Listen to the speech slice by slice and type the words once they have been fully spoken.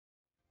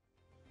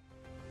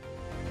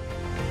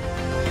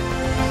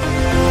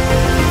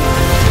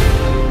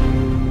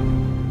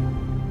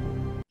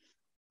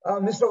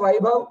Mr.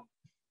 Vaibhav,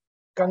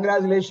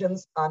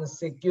 congratulations on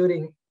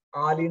securing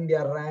All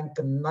India rank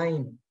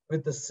 9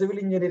 with the civil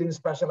engineering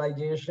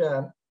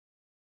specialization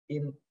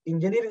in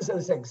engineering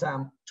service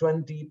exam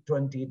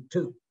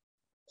 2022.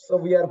 So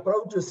we are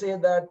proud to say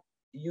that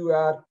you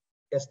are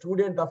a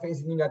student of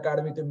ACE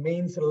Academy with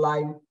mains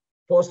live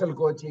postal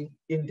coaching,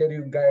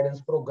 interview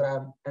guidance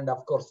program, and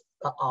of course,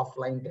 the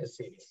offline test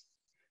series.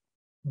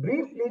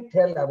 Briefly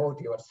tell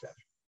about yourself.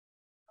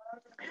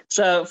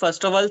 So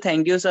first of all,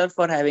 thank you, sir,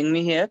 for having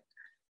me here.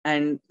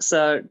 And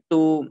sir,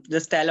 to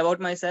just tell about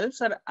myself,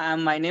 sir,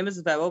 my name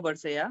is Vaibhav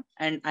Barsaiya,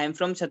 and I'm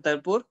from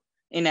Chhatarpur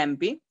in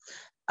MP.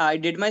 I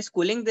did my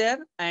schooling there,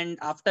 and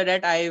after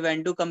that, I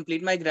went to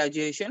complete my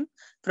graduation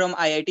from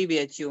IIT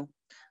BHU.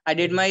 I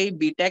did my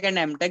BTech and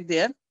MTech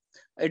there.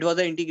 It was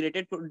an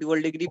integrated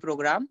dual degree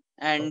program,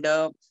 and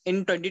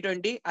in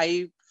 2020,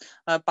 I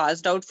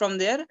passed out from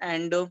there,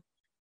 and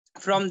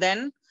from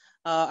then,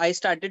 I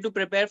started to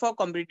prepare for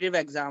competitive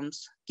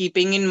exams,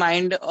 keeping in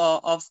mind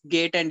of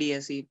GATE and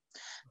ESE.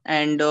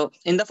 And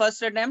in the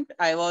first attempt,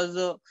 I was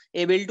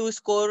able to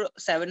score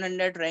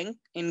 700 rank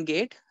in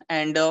GATE,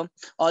 and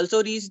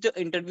also reached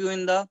interview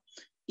in the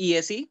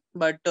ESE,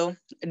 but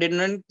did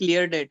not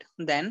clear it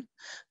then.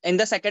 In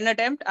the second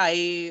attempt,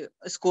 I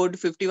scored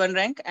 51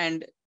 rank,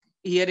 and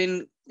here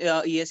in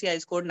ESE, I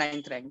scored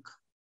 9th rank.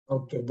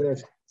 Okay,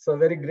 great. So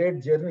very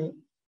great journey.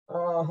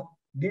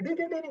 Did you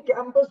get any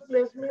campus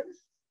placements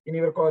in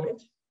your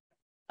college?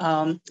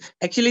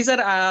 Actually, sir,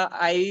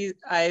 I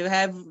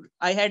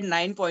had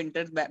 9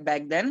 pointers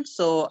back then,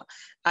 so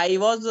I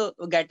was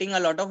getting a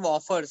lot of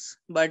offers,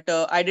 but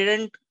I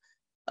didn't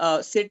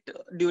sit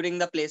during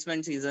the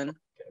placement season.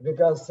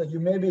 Because you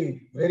may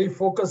be very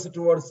focused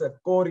towards the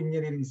core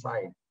engineering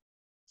side.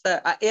 So,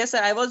 yes,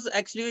 I was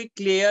actually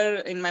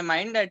clear in my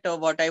mind that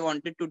what I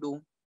wanted to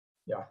do.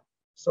 Yeah.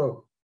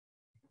 So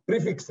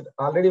prefixed.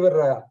 Already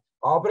our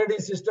operating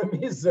system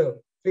is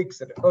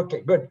fixed.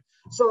 Okay, good.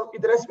 So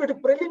with respect to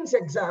prelims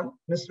exam,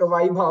 Mr.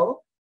 Vaibhav,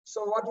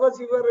 so what was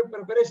your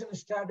preparation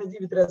strategy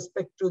with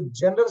respect to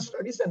general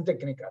studies and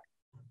technical?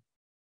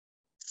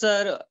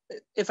 Sir,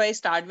 if I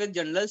start with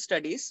general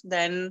studies,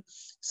 then,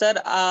 sir,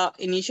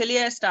 initially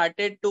I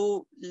started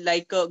to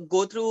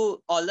go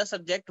through all the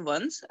subject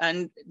once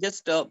and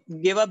just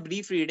give a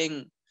brief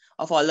reading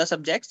of all the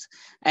subjects.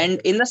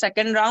 And in the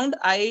second round,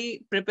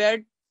 I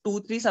prepared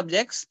 2-3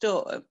 subjects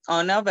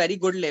on a very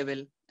good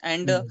level.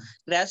 And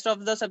rest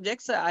of the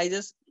subjects, I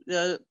just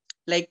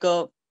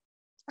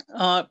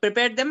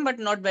prepared them, but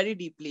not very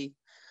deeply.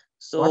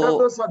 So what are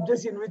those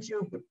subjects in which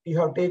you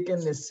have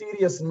taken a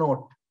serious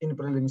note in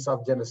prelims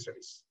of general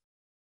studies?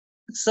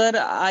 Sir,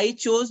 I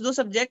chose the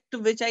subject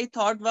which I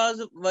thought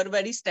were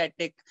very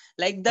static,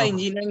 like the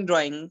engineering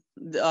drawing,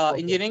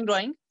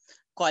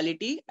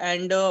 quality,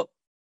 and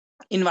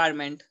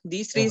environment.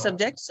 These 3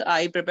 subjects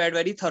I prepared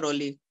very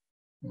thoroughly.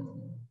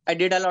 I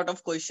did a lot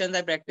of questions.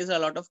 I practiced a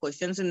lot of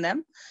questions in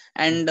them,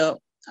 and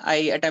I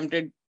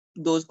attempted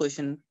those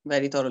questions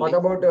very thoroughly. What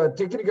about a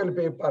technical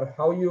paper?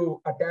 How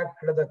you attacked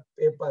the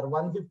paper?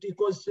 150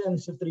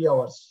 questions, 3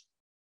 hours.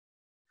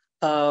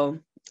 So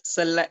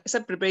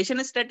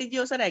preparation strategy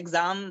or sir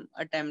exam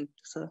attempt,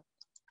 sir?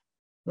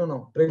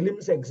 No.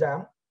 Prelims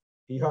exam.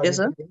 Yes,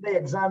 sir. In the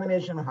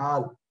examination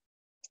hall.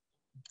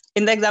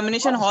 In the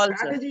examination hall,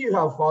 strategy sir? You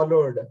have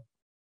followed?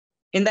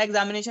 In the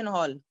examination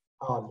hall.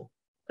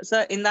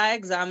 Sir, in the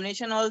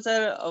examination hall,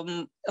 sir,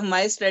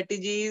 my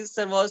strategy,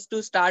 sir, was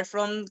to start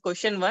from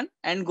question 1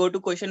 and go to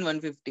question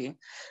 150.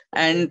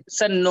 And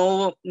sir,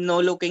 no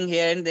looking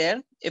here and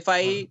there. If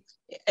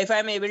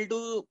I'm able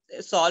to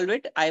solve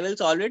it, I will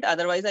solve it.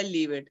 Otherwise, I'll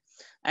leave it.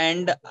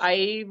 And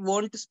I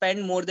won't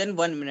spend more than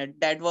 1 minute.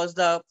 That was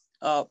the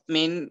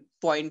main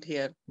point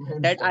here.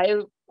 That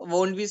I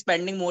won't be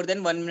spending more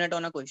than 1 minute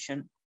on a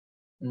question.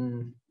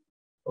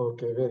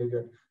 Okay, very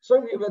good.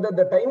 So whether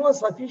the time was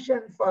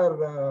sufficient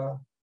for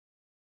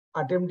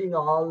attempting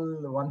all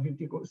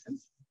 150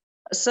 questions?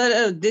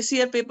 Sir, this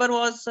year paper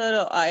was,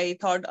 I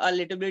thought a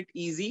little bit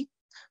easy.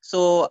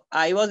 So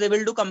I was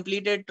able to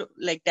complete it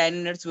like 10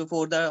 minutes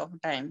before the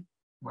time.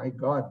 My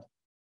God.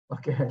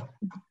 Okay.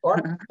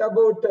 What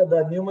about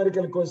the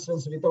numerical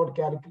questions without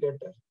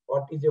calculator?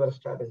 What is your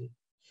strategy?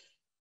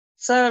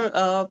 Sir,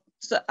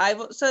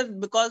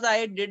 because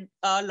I did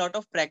a lot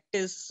of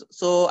practice,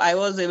 so I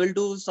was able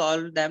to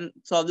solve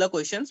the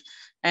questions.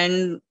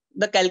 And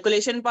the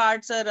calculation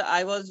part, sir,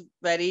 I was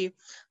very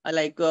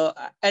I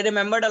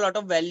remembered a lot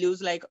of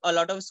values, like a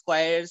lot of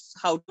squares,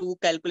 how to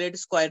calculate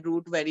square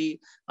root very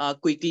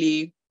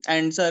quickly.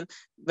 And sir,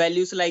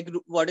 values like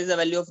what is the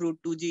value of root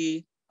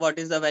 2g, what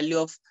is the value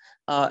of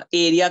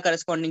area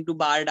corresponding to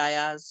bar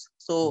dias.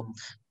 So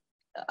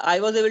I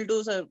was able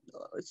to, sir,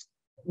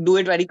 do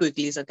it very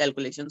quickly, sir,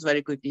 calculations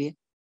very quickly.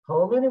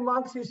 How many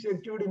marks you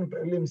secured in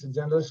prelims,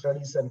 general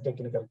studies and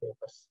technical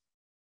papers?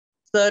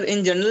 Sir,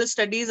 in general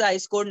studies, I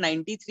scored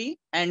 93,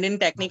 and in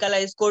technical,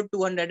 I scored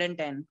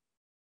 210.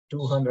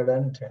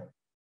 210.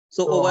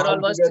 So overall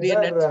was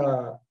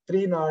 303.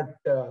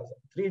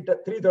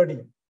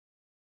 330.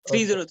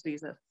 303,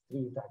 sir.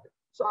 330.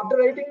 So after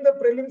writing the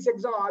prelims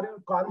exam, are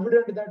you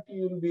confident that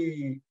you will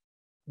be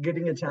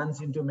getting a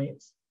chance into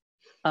mains?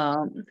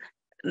 Um,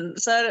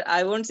 Sir,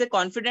 I won't say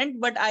confident,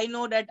 but I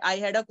know that I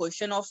had a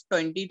question of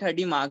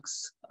 20-30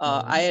 marks.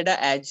 I had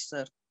a edge,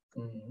 sir.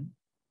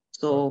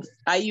 So Okay.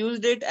 I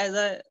used it as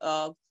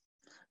a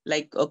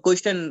like a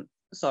question,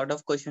 sort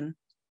of question.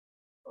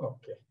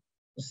 Okay.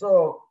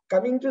 So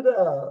coming to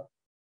the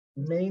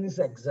mains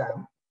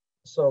exam,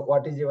 so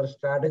what is your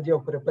strategy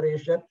of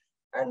preparation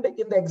and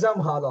in the exam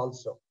hall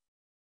also?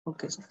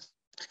 Okay, sir.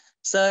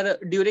 Sir,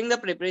 during the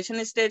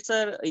preparation stage,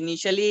 sir,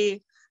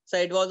 initially, so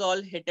it was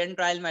all hit and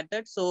trial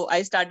method. So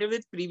I started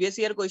with previous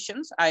year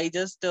questions. I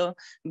just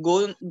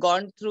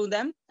gone through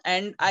them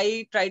and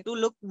I try to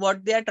look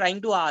what they are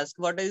trying to ask.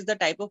 What is the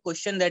type of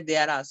question that they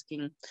are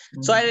asking?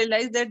 So I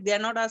realized that they are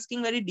not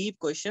asking very deep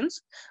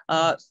questions.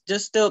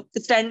 Just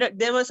standard.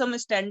 There were some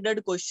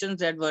standard questions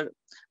that were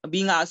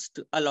being asked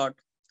a lot.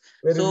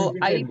 Very So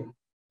repeatedly.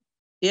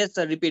 Yes,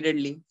 sir,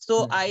 repeatedly.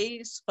 So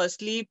I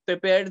firstly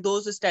prepared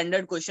those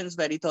standard questions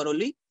very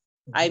thoroughly.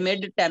 I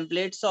made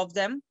templates of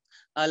them,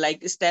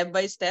 like step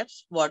by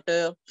steps. What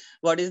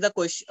is the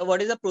question?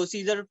 What is the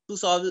procedure to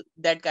solve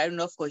that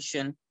kind of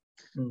question?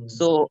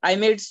 So I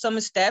made some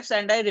steps,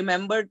 and I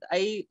remembered.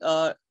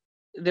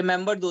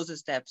 Remembered those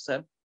steps,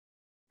 sir,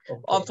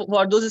 of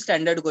for those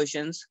standard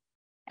questions.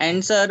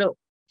 And sir,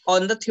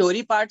 on the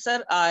theory part,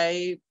 sir,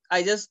 I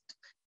just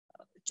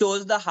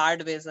chose the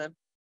hard way, sir.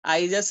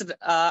 I just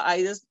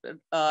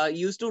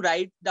used to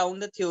write down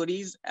the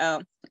theories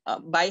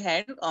by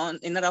hand on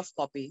in a rough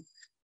copy.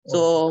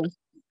 So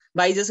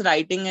by just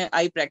writing,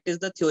 I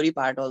practiced the theory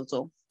part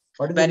also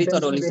What is the very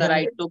intention thoroughly, sir.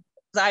 behind it?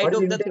 I What is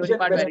the took the theory intention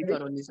part very behind it?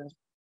 thoroughly, sir.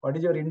 What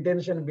is your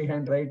intention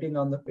behind writing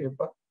on the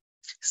paper?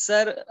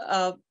 Sir,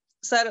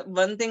 sir,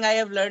 one thing I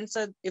have learned,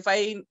 sir, if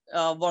I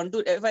want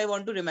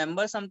to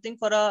remember something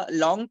for a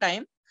long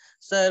time,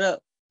 sir,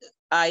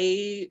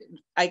 I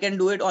can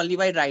do it only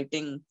by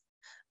writing.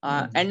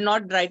 And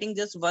not writing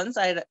just once.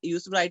 I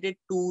used to write it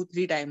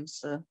 2-3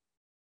 times.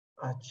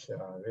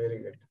 Acha, very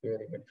good,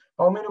 very good.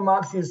 How many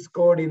marks you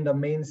scored in the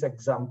mains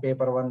exam,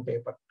 paper 1,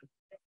 paper 2?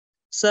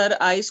 Sir,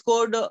 I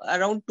scored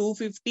around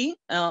 250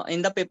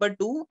 in the paper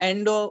 2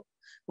 and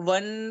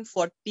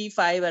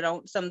 145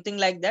 around something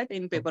like that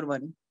in paper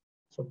 1.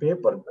 So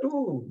paper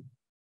 2,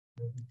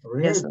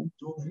 great, Yes, sir.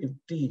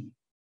 250,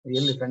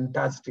 really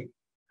fantastic.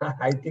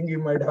 I think you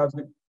might have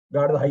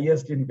got the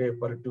highest in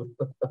paper 2.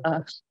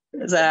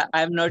 Sir,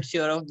 I'm not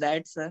sure of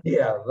that, sir.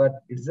 Yeah,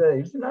 but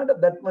it's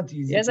not that much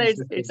easy. Yes, sir,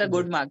 it's a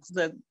good mark. It's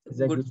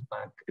a good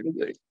mark.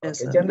 Good.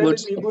 Yes, Okay. sir. Generally,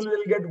 Good. people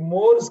will get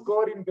more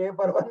score in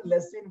paper 1,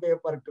 less in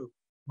paper 2.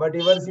 But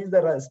yours is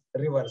the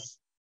reverse.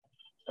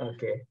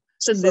 Okay.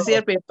 So this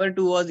year paper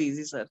 2 was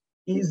easy, sir.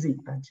 Easy.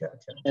 Acha,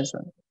 acha. Yes,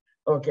 sir.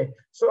 Okay.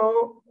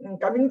 So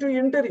coming to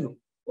interview,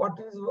 what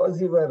was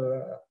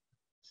your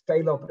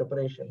style of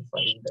preparation for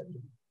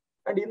interview?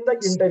 And in the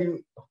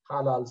interview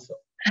hall also.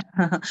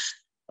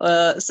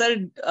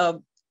 Sir,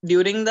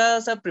 during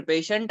the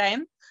preparation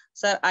time,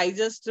 sir, I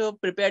just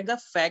prepared the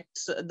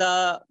facts,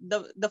 the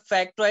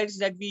factoids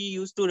that we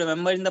used to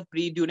remember in the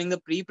during the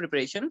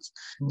pre-preparations.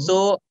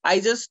 So I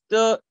just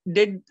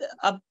did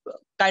a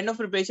kind of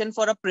preparation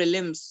for a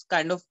prelims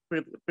kind of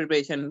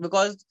preparation,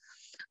 because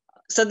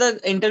so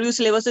the interview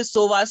syllabus is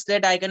so vast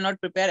that I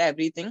cannot prepare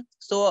everything.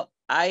 So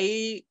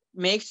I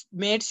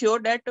made sure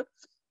that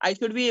I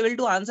should be able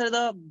to answer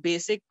the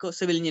basic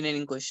civil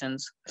engineering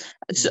questions.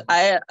 So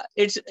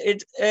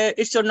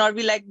it should not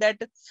be like that.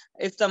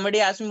 If somebody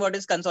asks me what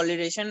is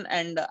consolidation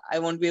and I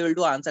won't be able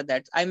to answer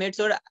that, I made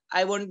sure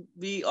I won't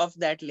be of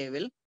that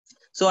level.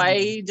 So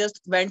I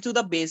just went through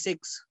the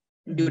basics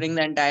during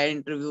the entire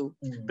interview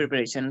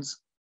preparations.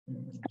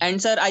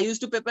 And sir, I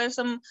used to prepare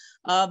some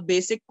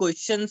basic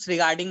questions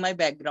regarding my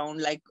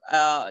background, like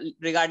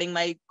regarding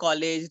my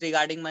college,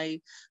 regarding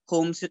my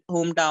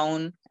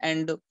hometown,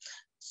 and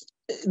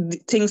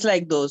things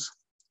like those.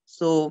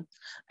 So,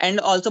 and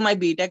also my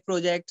BTech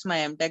projects, my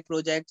MTech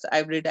projects.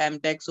 I've read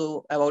MTech,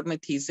 so about my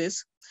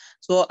thesis.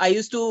 So I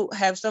used to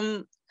have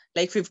some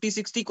like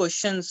 50-60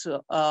 questions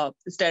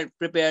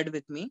prepared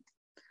with me,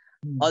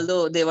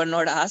 although they were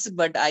not asked,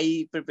 but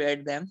I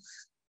prepared them.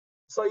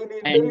 So in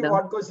the interview,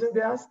 what questions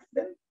they asked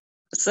then?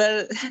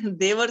 Sir,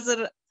 they were,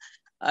 sir,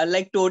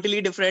 like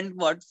totally different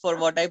what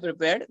I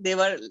prepared. They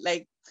were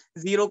like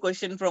zero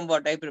question from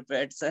what I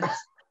prepared, sir.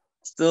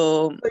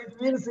 So it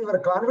means your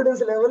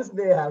confidence levels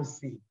they have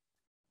seen.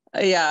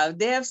 Yeah,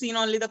 they have seen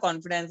only the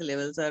confidence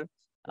level, sir.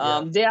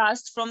 They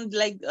asked from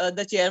like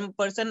the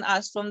chairperson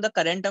asked from the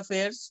current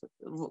affairs,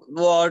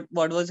 what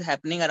was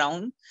happening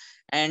around,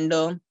 and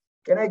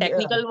can I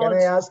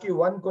ask you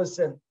one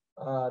question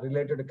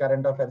related to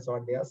current affairs?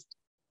 What they asked?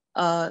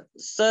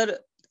 Sir,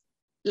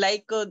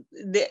 like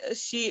the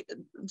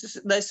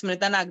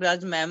Smrita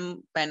Nagraj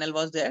ma'am panel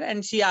was there,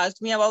 and she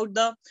asked me about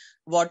the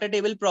water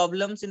table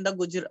problems in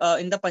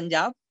the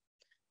Punjab.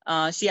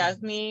 She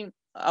asked me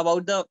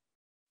about the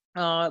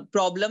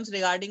problems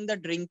regarding the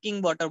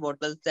drinking water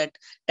bottles, that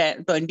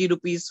 20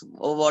 rupees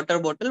water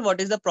bottle.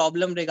 What is the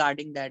problem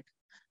regarding that?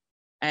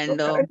 And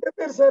current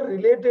affairs are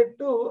related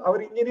to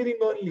our engineering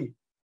only.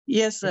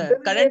 yes, sir.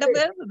 Current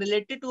affairs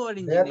related to our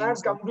They are engineering.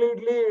 not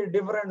completely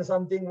different.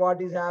 Something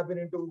what is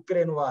happening to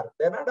Ukraine war.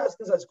 They are not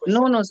asking such questions.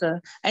 No, no,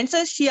 sir. And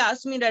sir, she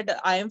asked me that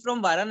I am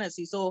from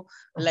Varanasi. So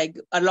like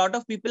a lot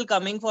of people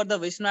coming for the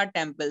Vishwanath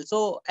temple.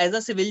 So as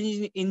a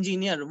civil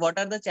engineer, what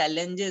are the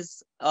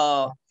challenges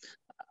there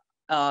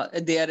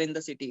in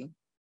the city?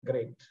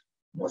 Great.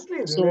 Mostly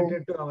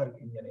related to our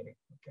engineering.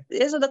 Okay.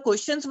 Yeah, so the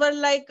questions were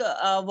like,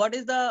 what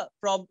is the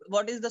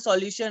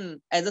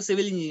solution as a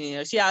civil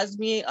engineer? She asked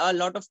me a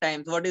lot of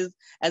times, what is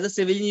as a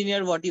civil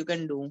engineer, what you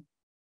can do?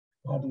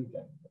 What you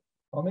can do.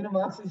 How many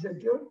marks you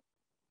secured?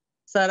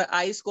 Sir,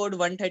 I scored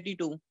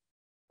 132.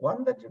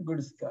 One that you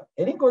good score.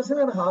 Any question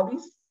on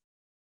hobbies?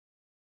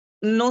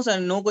 No, sir.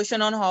 No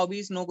question on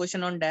hobbies. No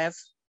question on DAF.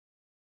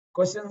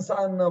 Questions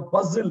on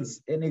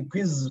puzzles? Any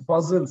quiz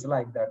puzzles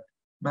like that?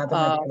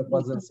 Mathematical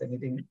puzzles?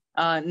 Anything?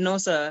 No,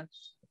 sir.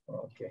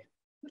 Okay.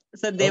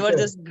 So they were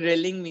just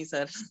grilling me,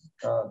 sir.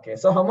 Okay.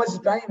 So how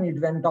much time it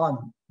went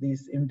on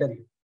this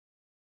interview?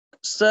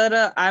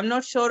 Sir, I'm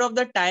not sure of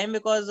the time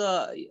because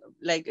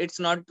like it's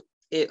not,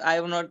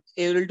 I'm not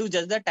able to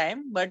judge the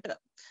time, but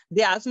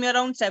they asked me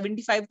around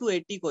 75 to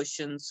 80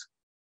 questions.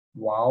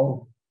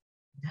 Wow.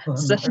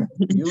 So,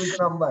 Huge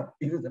number.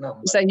 Huge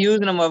number. It's a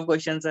huge number of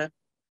questions, sir.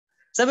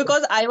 So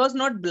because I was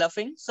not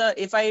bluffing, so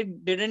if I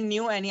didn't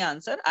knew any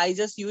answer, I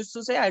just used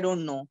to say I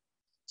don't know.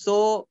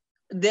 So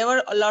there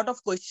were a lot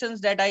of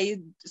questions that I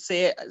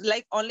say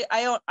like only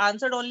I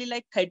answered only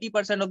like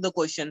 30% of the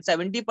question.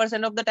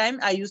 70% of the time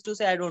I used to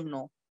say I don't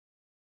know.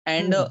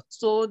 And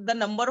so the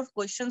number of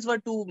questions were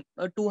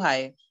too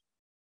high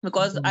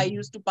because I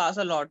used to pass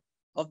a lot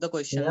of the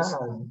questions.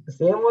 Yeah,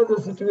 same was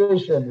the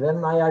situation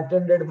when I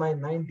attended my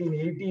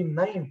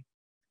 1989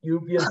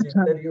 UPS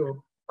interview.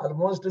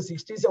 Almost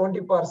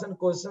 60-70%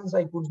 questions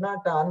I could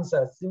not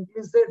answer.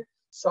 Simply said,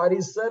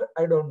 sorry, sir,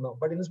 I don't know.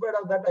 But in spite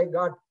of that, I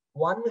got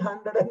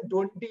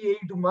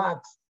 128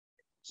 marks.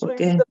 So it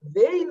is the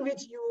way in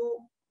which you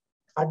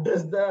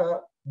address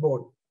the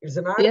board. It's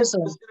not a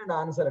question and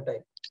answer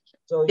type.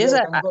 So you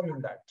are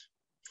confirming that.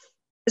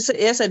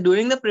 Yes, sir.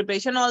 During the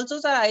preparation also,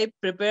 sir, I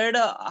prepared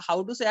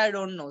how to say I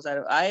don't know,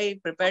 sir. I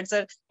prepared,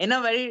 sir, in a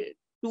very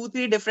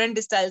 2-3 different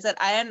styles, sir.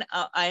 I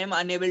am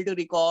unable to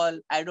recall.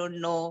 I don't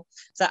know.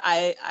 So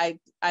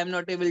I'm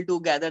not able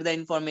to gather the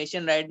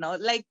information right now.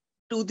 Like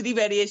 2-3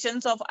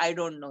 variations of I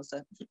don't know,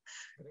 sir.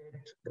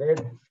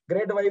 Great,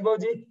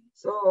 Vaibhavji.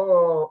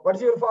 So,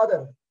 what's your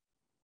father?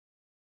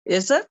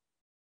 Yes, sir.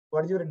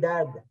 What's your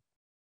dad?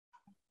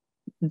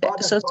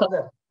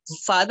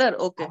 Father.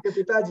 Okay.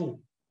 Pitaji.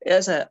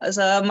 Yes, sir.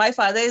 So my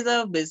father is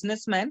a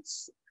businessman,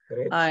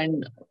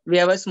 and we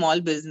have a small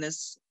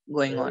business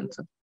going on.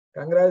 Sir.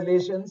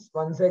 Congratulations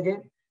once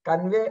again.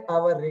 Convey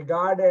our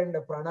regard and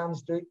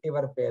pranams to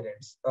your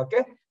parents.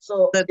 Okay.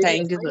 So, sir,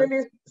 thank you,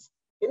 sir.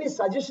 Any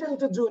suggestion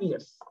to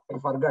juniors? I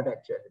forgot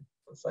actually.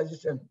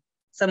 Suggestion.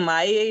 So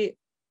my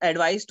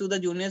advice to the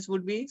juniors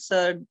would be,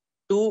 sir,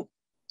 to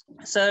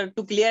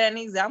clear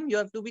any exam, you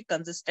have to be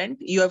consistent,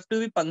 you have to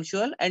be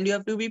punctual, and you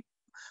have to be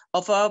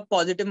of a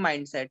positive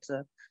mindset,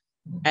 sir.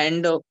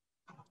 And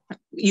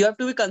you have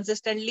to be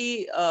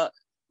consistently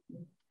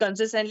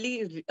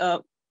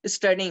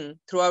studying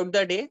throughout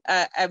the day.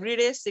 Every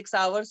day, 6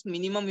 hours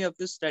minimum you have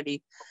to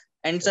study.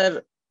 And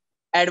sir,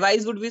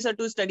 advice would be, sir,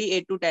 to study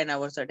 8 to 10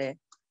 hours a day.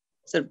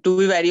 So to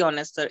be very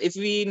honest, sir, if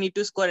we need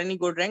to score any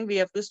good rank, we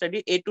have to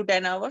study 8 to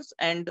 10 hours,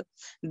 and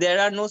there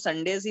are no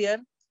Sundays here,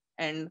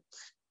 and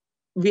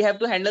we have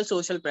to handle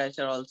social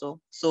pressure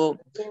also. So I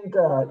think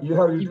you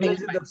have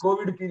utilized the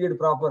COVID period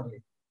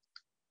properly.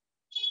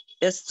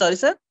 Yes, sorry,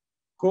 sir.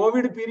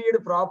 COVID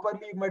period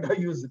properly you might have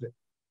used it.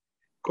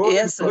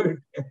 Yes,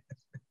 sir.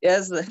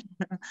 Yes, sir.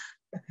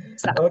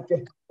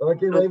 Okay,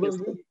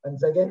 Vaibhavji.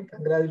 Once again,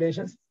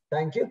 congratulations.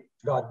 Thank you.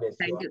 God bless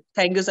you.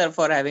 Thank you, sir,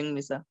 for having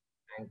me, sir.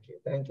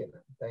 Thank you.